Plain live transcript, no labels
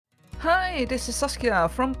Hi, this is Saskia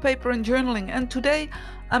from Paper and Journaling, and today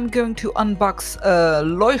I'm going to unbox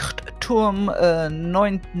Leuchtturm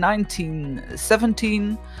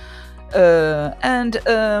 1917, and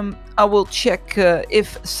I will check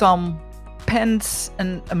if some pens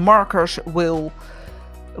and markers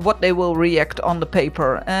what they will react on the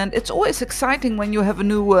paper. And it's always exciting when you have a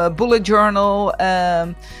new bullet journal.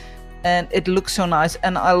 And it looks so nice,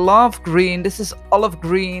 and I love green. This is olive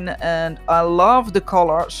green and I love the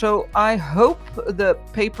color, so I hope the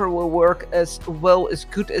paper will work as well, as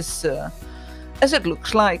good as it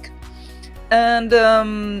looks like. And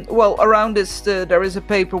well, around this there is a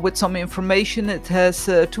paper with some information. It has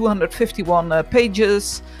 251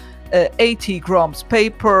 pages, 80 grams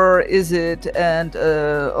paper is it, and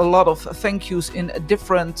a lot of thank yous in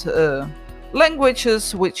different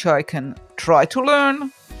languages, which I can try to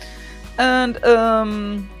learn. And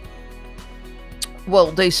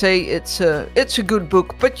well, they say it's a good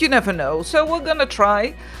book, but you never know. So we're gonna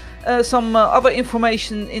try some other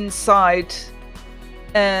information inside,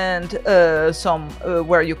 and some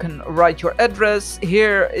where you can write your address.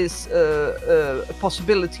 Here is a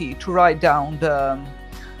possibility to write down the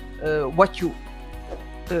what you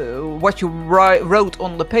wrote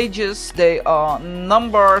on the pages. They are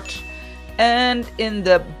numbered. And in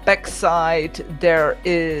the back side there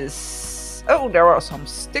is, there are some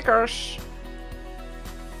stickers.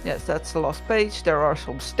 Yes, that's the last page. There are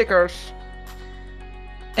some stickers.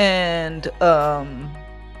 And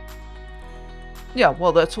yeah,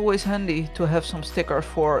 well, that's always handy to have some stickers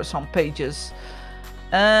for some pages.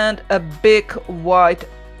 And a big white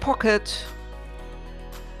pocket.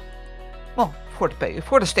 Well, for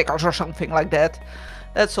the stickers or something like that.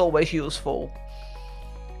 That's always useful.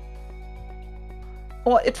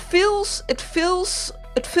 Well, it feels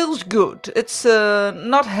good. It's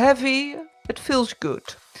not heavy. It feels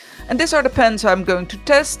good. And these are the pens I'm going to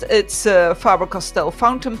test. It's a Faber-Castell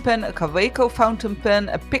fountain pen, a Kaweco fountain pen,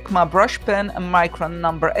 a Pigma brush pen, a Micron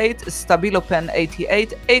number 8, a Stabilo pen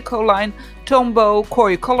 88, Ecoline, Tombow,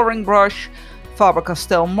 Koi coloring brush,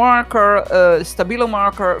 Faber-Castell marker, Stabilo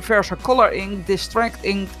marker, Versa color ink, Distract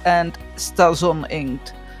ink, and Stazon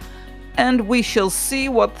inked. And we shall see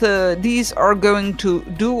what these are going to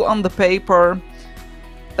do on the paper.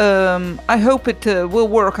 I hope it will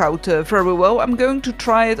work out very well. I'm going to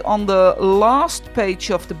try it on the last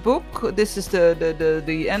page of the book. This is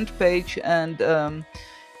the end page, and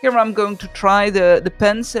here I'm going to try the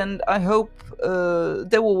pens, and I hope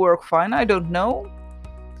they will work fine. I don't know.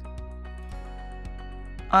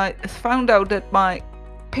 I found out that my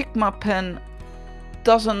Pigma pen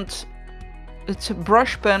doesn't. It's a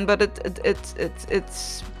brush pen, but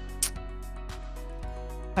it's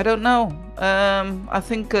I don't know. I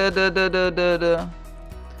think the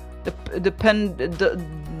pen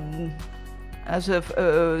as if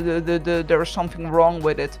there is something wrong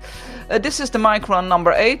with it. This is the Micron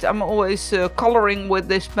number 8. I'm always coloring with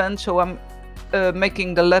this pen, so I'm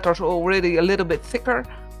making the letters already a little bit thicker.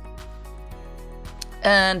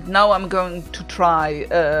 And now I'm going to try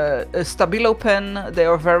a Stabilo pen. They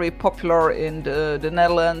are very popular in the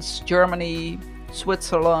Netherlands, Germany,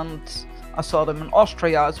 Switzerland. I saw them in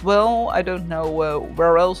Austria as well. I don't know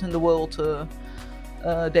where else in the world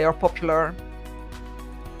they are popular.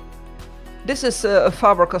 This is a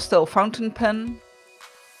Faber-Castell fountain pen.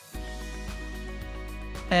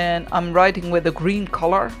 And I'm writing with a green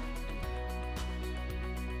color.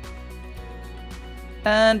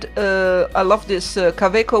 And I love this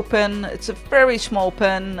Kaweco pen. It's a very small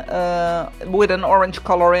pen with an orange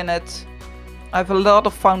color in it. I have a lot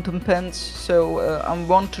of fountain pens, so I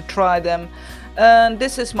want to try them. And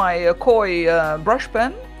this is my Koi brush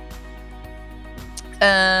pen.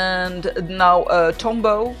 And now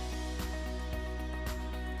Tombow.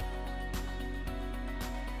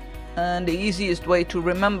 And the easiest way to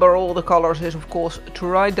remember all the colors is, of course, to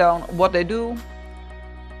write down what they do.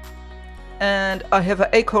 And I have an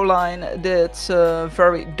Ecoline that's a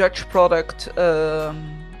very Dutch product,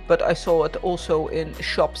 but I saw it also in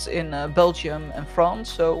shops in Belgium and France.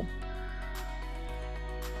 So,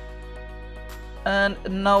 and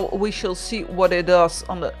now we shall see what it does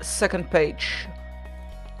on the second page.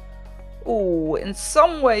 Oh, in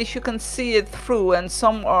some ways you can see it through, and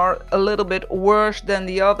some are a little bit worse than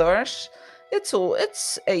the others.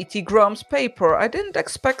 It's 80 grams paper. I didn't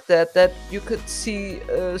expect that you could see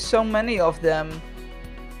so many of them.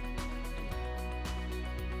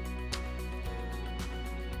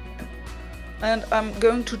 And I'm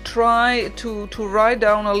going to try to write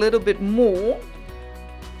down a little bit more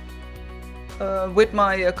with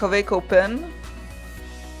my Kaweco pen.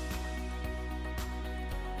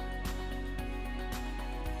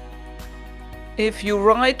 If you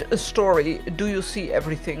write a story, do you see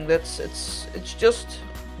everything? It's just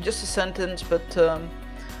a sentence, but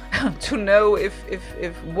to know if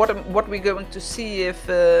what we're going to see if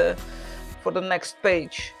for the next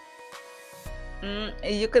page.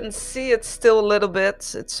 You can see it still a little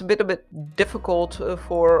bit. It's a bit difficult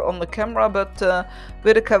for on the camera, but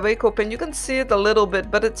with a Kaweco pen you can see it a little bit.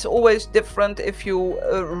 But it's always different if you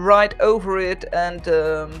write over it and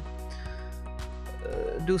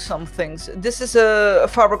do some things. This is a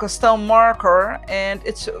Faber-Castell marker, and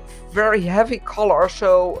it's a very heavy color,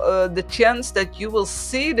 so the chance that you will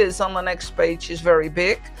see this on the next page is very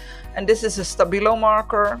big. And this is a Stabilo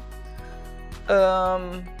marker.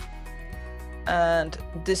 And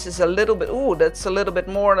this is a little bit, that's a little bit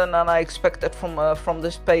more than I expected from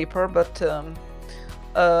this paper, but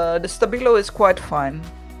the Stabilo is quite fine.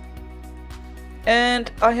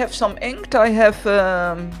 And I have some ink. I have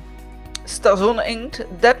Stazon inked.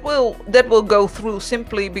 That will go through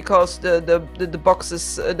simply because the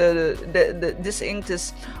boxes, this ink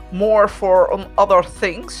is more for on other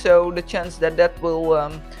things, so the chance that that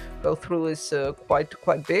will go through is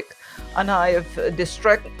quite big. And I have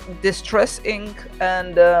distress ink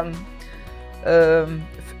and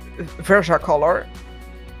Versa color.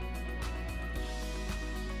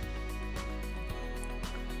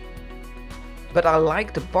 But I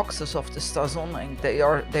like the boxes of the Stazon ink. They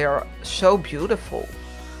are so beautiful.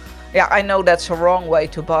 Yeah, I know that's a wrong way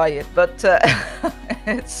to buy it, but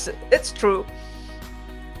it's true.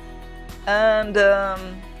 And the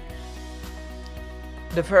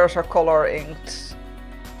Versa color inked.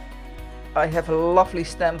 I have a lovely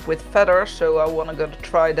stamp with feathers, so I want to go to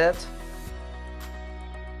try that.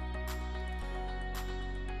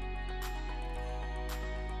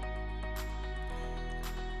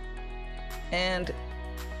 And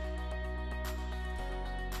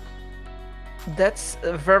that's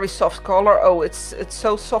a very soft color. Oh, it's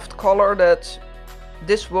so soft color that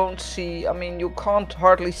this won't see. I mean, you can't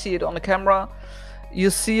hardly see it on the camera. You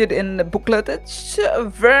see it in the booklet. It's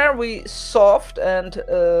very soft, and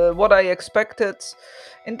what I expected.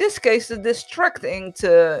 In this case, the distract ink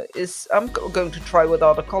is. I'm going to try with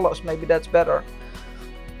other colors. Maybe that's better.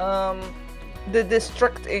 The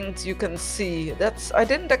distract ink you can see. I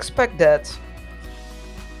didn't expect that.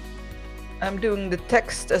 I'm doing the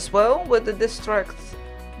text as well with the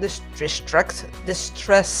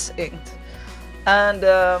distress ink, and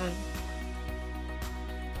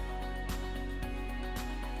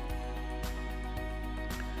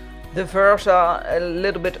the Versa a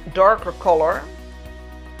little bit darker color.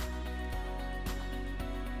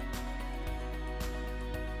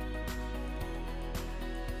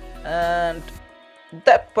 And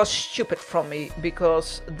that was stupid from me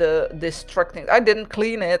because the distracting, I didn't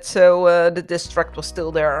clean it, so the distract was still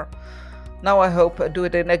there. Now I hope I do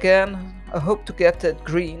it in again. I hope to get it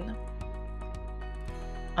green.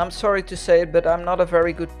 I'm sorry to say it, but I'm not a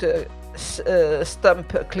very good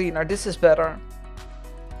stamp cleaner. This is better.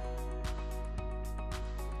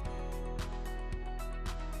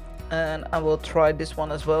 And I will try this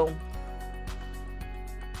one as well.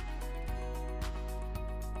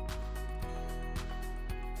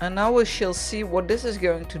 And now we shall see what this is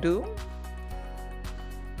going to do.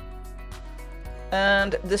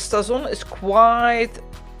 And the Stazon is quite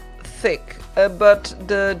thick, but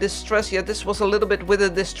the distress, yeah, this was a little bit with the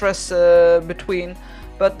distress between,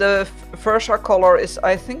 but the Versa color is,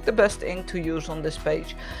 I think, the best ink to use on this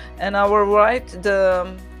page. And I will write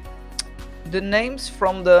the names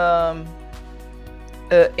from the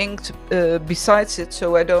inked besides it,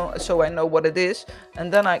 so I know what it is.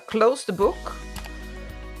 And then I close the book,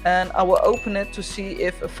 and I will open it to see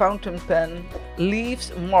if a fountain pen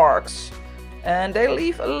leaves marks. And they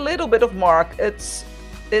leave a little bit of mark. It's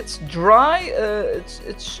dry.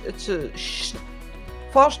 It's a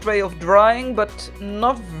fast way of drying, but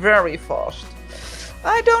not very fast.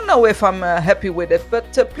 I don't know if I'm happy with it,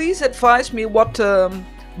 but please advise me what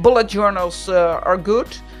bullet journals are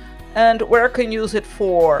good and where I can use it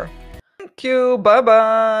for. Thank you. Bye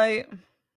bye.